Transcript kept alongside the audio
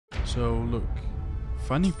So look,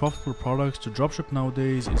 finding profitable products to dropship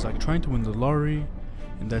nowadays is like trying to win the lottery,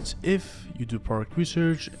 and that's if you do product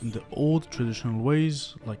research in the old traditional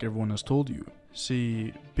ways like everyone has told you.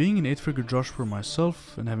 See, being an 8-figure dropshipper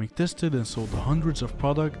myself and having tested and sold hundreds of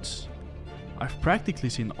products, I've practically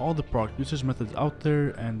seen all the product research methods out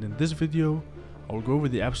there, and in this video I'll go over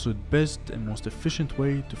the absolute best and most efficient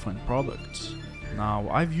way to find products. Now,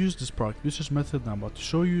 I've used this product research method I'm about to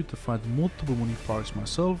show you to find multiple winning products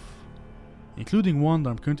myself, including one that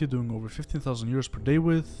I'm currently doing over 15,000 euros per day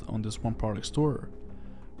with on this one product store,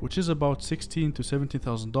 which is about $16,000 to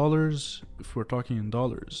 $17,000 if we're talking in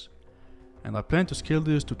dollars. And I plan to scale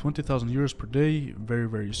this to 20,000 euros per day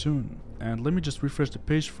very soon. And let me just refresh the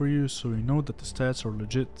page for you so you know that the stats are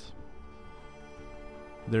legit.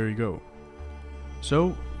 There you go.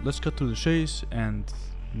 So let's cut to the chase and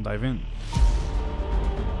dive in.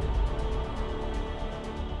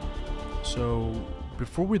 So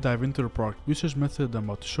before we dive into the product research method I'm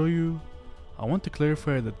about to show you, I want to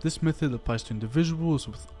clarify that this method applies to individuals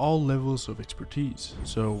with all levels of expertise.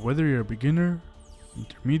 So whether you're a beginner,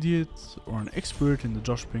 intermediate, or an expert in the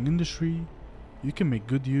dropshipping industry, you can make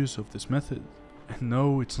good use of this method. And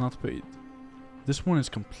no, it's not paid. This one is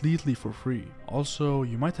completely for free. Also,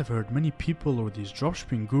 you might have heard many people or these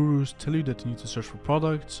dropshipping gurus tell you that you need to search for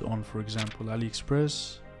products on, for example,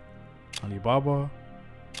 AliExpress, Alibaba,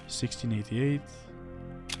 1688,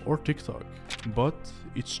 or TikTok. But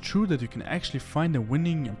it's true that you can actually find a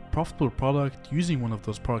winning and profitable product using one of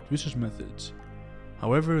those product research methods.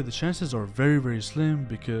 However, the chances are very slim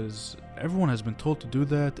because everyone has been told to do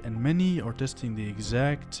that and many are testing the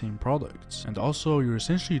exact same products. And also, you're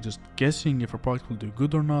essentially just guessing if a product will do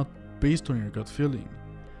good or not based on your gut feeling,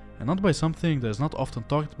 and not by something that is not often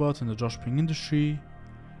talked about in the dropshipping industry,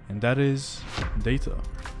 and that is data.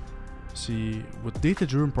 See, with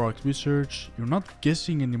data-driven product research, you're not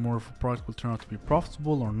guessing anymore if a product will turn out to be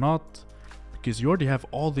profitable or not, because you already have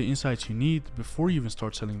all the insights you need before you even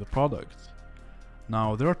start selling the product.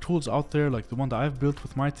 Now, there are tools out there like the one that I've built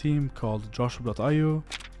with my team called Dropship.io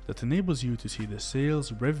that enables you to see the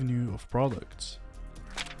sales revenue of products.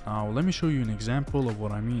 Now, let me show you an example of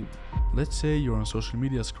what I mean. Let's say you're on social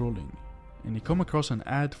media scrolling and you come across an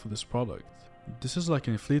ad for this product. This is like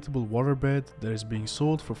an inflatable waterbed that is being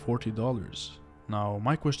sold for $40. Now,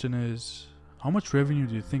 my question is, how much revenue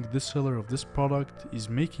do you think this seller of this product is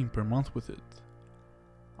making per month with it?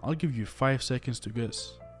 I'll give you 5 seconds to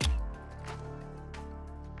guess.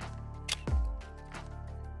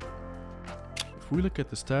 If we look at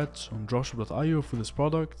the stats on Dropship.io for this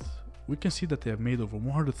product, we can see that they have made over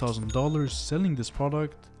 $100,000 selling this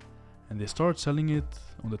product, and they started selling it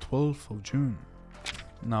on the 12th of June.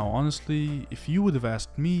 Now honestly, if you would have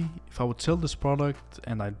asked me if I would sell this product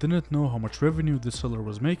and I didn't know how much revenue this seller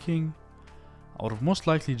was making, I would have most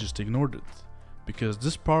likely just ignored it, because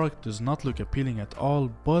this product does not look appealing at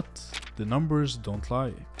all, but the numbers don't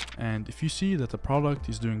lie. And if you see that the product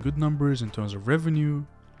is doing good numbers in terms of revenue,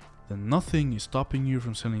 then nothing is stopping you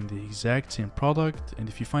from selling the exact same product, and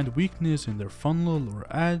if you find weakness in their funnel or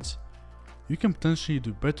ads, you can potentially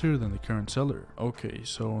do better than the current seller. Okay,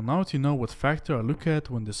 so now that you know what factor I look at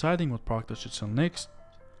when deciding what product I should sell next,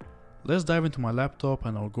 let's dive into my laptop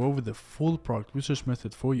and I'll go over the full product research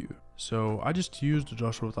method for you. So I just use the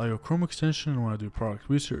Dropship.io Chrome extension when I do product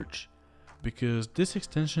research, because this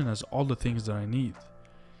extension has all the things that I need.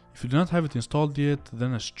 If you do not have it installed yet,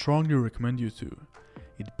 then I strongly recommend you to.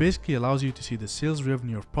 It basically allows you to see the sales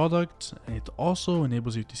revenue of products, and it also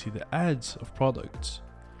enables you to see the ads of products.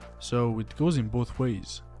 So it goes in both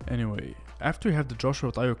ways. Anyway, after you have the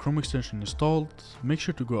Dropship.io Chrome extension installed, make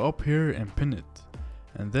sure to go up here and pin it,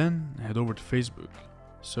 and then head over to Facebook.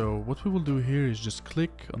 So what we will do here is just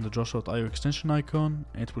click on the Dropship.io extension icon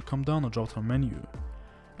and it will come down a drop down menu.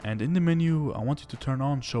 And in the menu, I want you to turn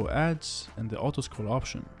on show ads and the auto scroll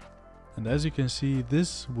option. And as you can see,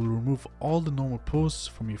 this will remove all the normal posts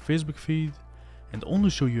from your Facebook feed and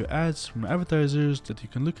only show you ads from advertisers that you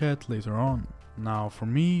can look at later on. Now for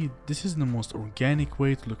me, this is the most organic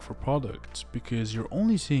way to look for products, because you're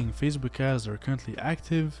only seeing Facebook ads that are currently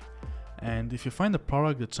active, and if you find a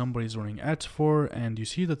product that somebody is running ads for and you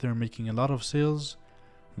see that they're making a lot of sales,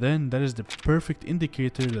 then that is the perfect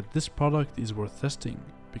indicator that this product is worth testing.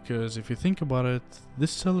 Because if you think about it,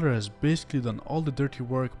 this seller has basically done all the dirty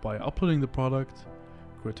work by uploading the product,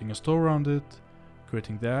 creating a store around it,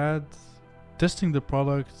 creating the ad, testing the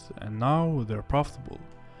product, and now they're profitable.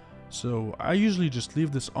 So I usually just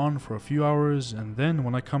leave this on for a few hours, and then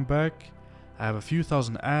when I come back, I have a few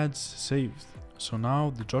thousand ads saved. So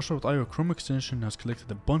now the Dropship.io Chrome extension has collected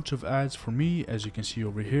a bunch of ads for me, as you can see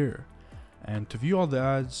over here. And to view all the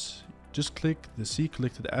ads, just click the See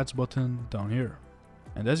Collected Ads button down here.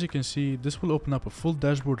 And as you can see, this will open up a full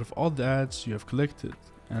dashboard of all the ads you have collected.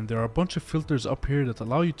 And there are a bunch of filters up here that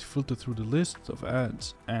allow you to filter through the list of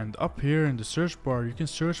ads. And up here in the search bar, you can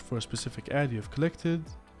search for a specific ad you have collected,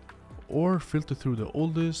 or filter through the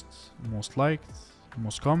oldest, most liked,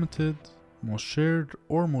 most commented, most shared,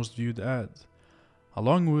 or most viewed ad,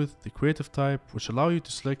 along with the creative type, which allow you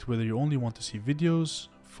to select whether you only want to see videos,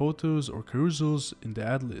 photos, or carousels in the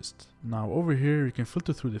ad list. Now over here you can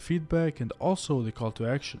filter through the feedback and also the call to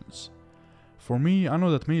actions. For me, I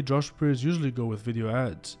know that many dropshippers usually go with video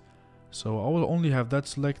ads, so I will only have that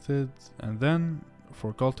selected, and then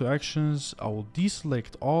for call to actions I will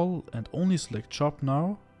deselect all and only select shop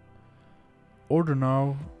now, order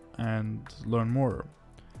now, and learn more,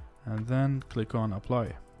 and then click on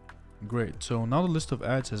apply. Great, so now the list of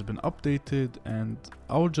ads has been updated, and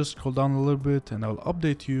I'll just scroll down a little bit and I'll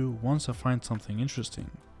update you once I find something interesting.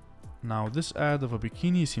 Now this ad of a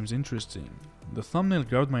bikini seems interesting. The thumbnail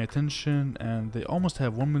grabbed my attention and they almost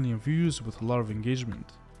have 1 million views with a lot of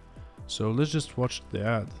engagement. So let's just watch the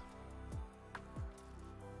ad.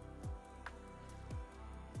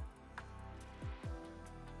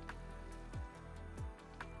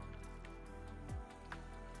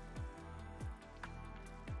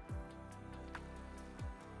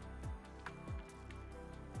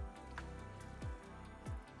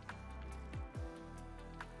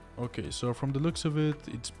 Okay, so from the looks of it,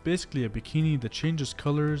 it's basically a bikini that changes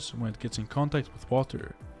colors when it gets in contact with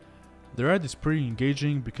water. Their ad is pretty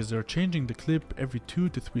engaging because they're changing the clip every 2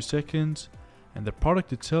 to 3 seconds, and the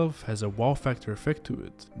product itself has a wow factor effect to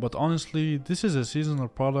it. But honestly, this is a seasonal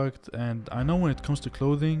product, and I know when it comes to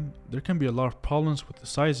clothing, there can be a lot of problems with the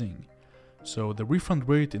sizing. So the refund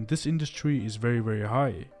rate in this industry is very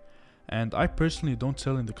high. And I personally don't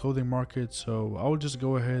sell in the clothing market, so I will just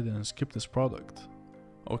go ahead and skip this product.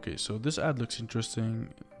 Okay, so this ad looks interesting.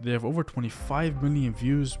 They have over 25 million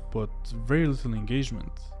views, but very little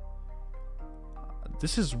engagement.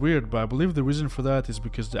 This is weird, but I believe the reason for that is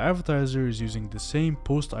because the advertiser is using the same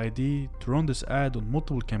post ID to run this ad on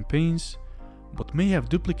multiple campaigns, but may have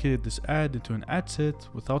duplicated this ad into an ad set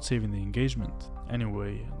without saving the engagement.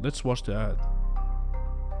 Anyway, let's watch the ad.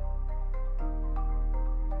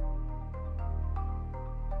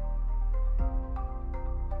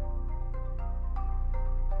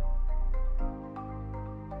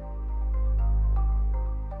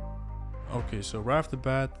 Okay, so right off the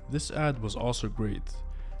bat, this ad was also great.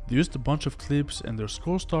 They used a bunch of clips and their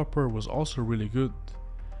scroll stopper was also really good.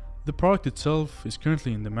 The product itself is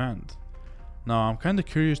currently in demand. Now I'm kinda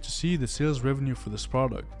curious to see the sales revenue for this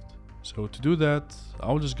product. So to do that,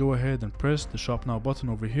 I'll just go ahead and press the shop now button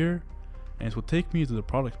over here and it will take me to the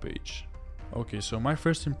product page. Okay, so my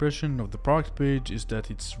first impression of the product page is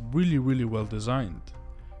that it's really well designed.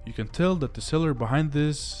 You can tell that the seller behind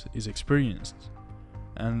this is experienced.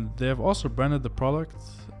 And they have also branded the product,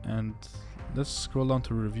 and let's scroll down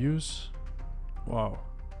to reviews. Wow,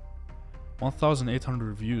 1,800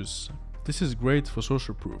 reviews. This is great for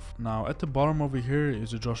social proof. Now at the bottom over here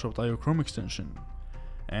is the Dropship.io Chrome extension,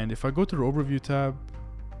 and if I go to the overview tab,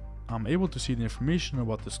 I'm able to see the information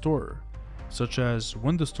about the store, such as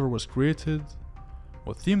when the store was created,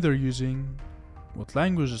 what theme they're using, what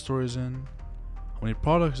language the store is in, how many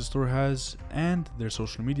products the store has, and their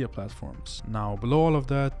social media platforms. Now below all of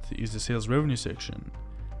that is the sales revenue section.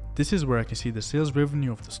 This is where I can see the sales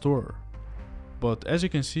revenue of the store. But as you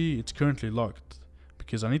can see, it's currently locked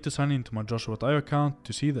because I need to sign into my Dropship.io account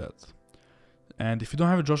to see that. And if you don't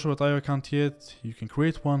have a Dropship.io account yet, you can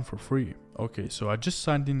create one for free. Okay, so I just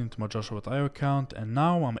signed in into my Dropship.io account and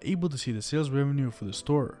now I'm able to see the sales revenue for the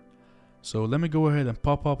store. So let me go ahead and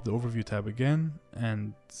pop up the overview tab again,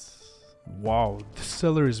 and wow, this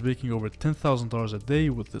seller is making over $10,000 a day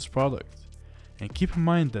with this product. And keep in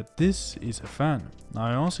mind that this is a fan. Now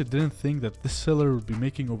I honestly didn't think that this seller would be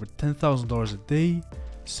making over $10,000 a day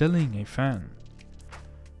selling a fan.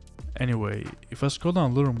 Anyway, if I scroll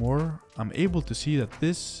down a little more, I'm able to see that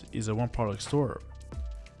this is a one product store.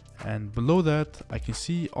 And below that, I can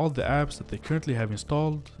see all the apps that they currently have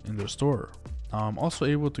installed in their store. Now I'm also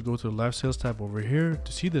able to go to the live sales tab over here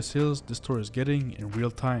to see the sales the store is getting in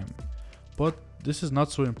real time. But this is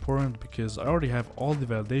not so important because I already have all the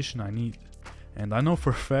validation I need, and I know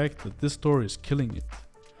for a fact that this store is killing it.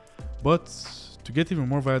 But to get even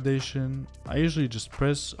more validation, I usually just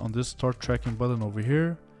press on this start tracking button over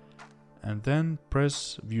here and then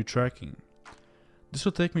press view tracking. This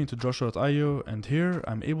will take me into Dropship.io, and here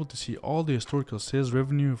I'm able to see all the historical sales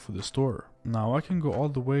revenue for the store. Now I can go all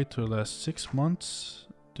the way to the last 6 months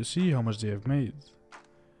to see how much they have made.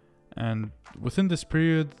 And within this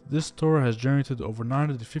period, this store has generated over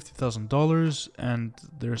 $950,000 and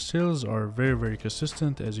their sales are very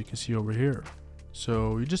consistent, as you can see over here.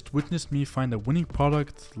 So you just witnessed me find a winning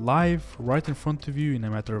product live right in front of you in a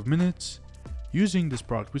matter of minutes using this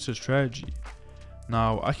product research strategy.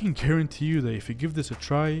 Now I can guarantee you that if you give this a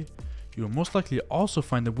try, you will most likely also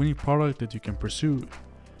find a winning product that you can pursue.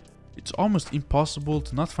 It's almost impossible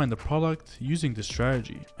to not find a product using this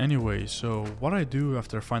strategy. Anyway, so what I do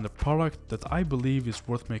after I find a product that I believe is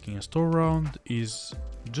worth making a store around is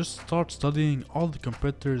just start studying all the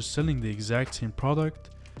competitors selling the exact same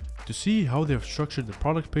product to see how they have structured the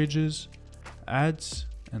product pages, ads,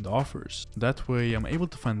 and offers. That way I'm able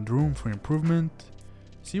to find room for improvement,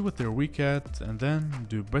 see what they're weak at, and then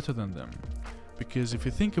do better than them. Because if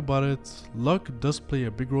you think about it, luck does play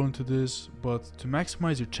a big role into this, but to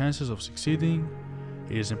maximize your chances of succeeding,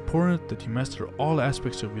 it is important that you master all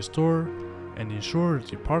aspects of your store and ensure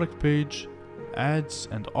that your product page, ads,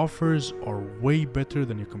 and offers are way better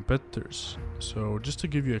than your competitors. So just to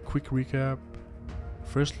give you a quick recap,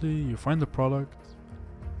 firstly, you find the product,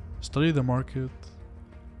 study the market,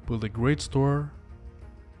 build a great store,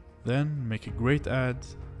 then make a great ad,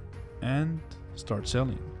 and start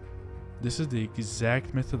selling. This is the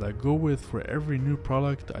exact method I go with for every new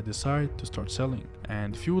product I decide to start selling.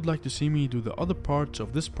 And if you would like to see me do the other parts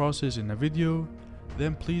of this process in a video,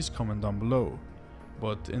 then please comment down below.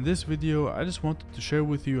 But in this video, I just wanted to share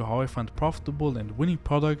with you how I find profitable and winning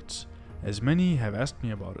products, as many have asked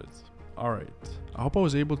me about it. Alright, I hope I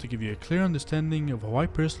was able to give you a clear understanding of how I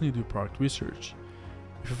personally do product research.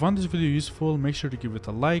 If you found this video useful, make sure to give it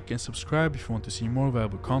a like and subscribe if you want to see more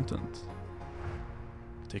valuable content.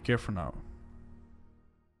 Take care for now.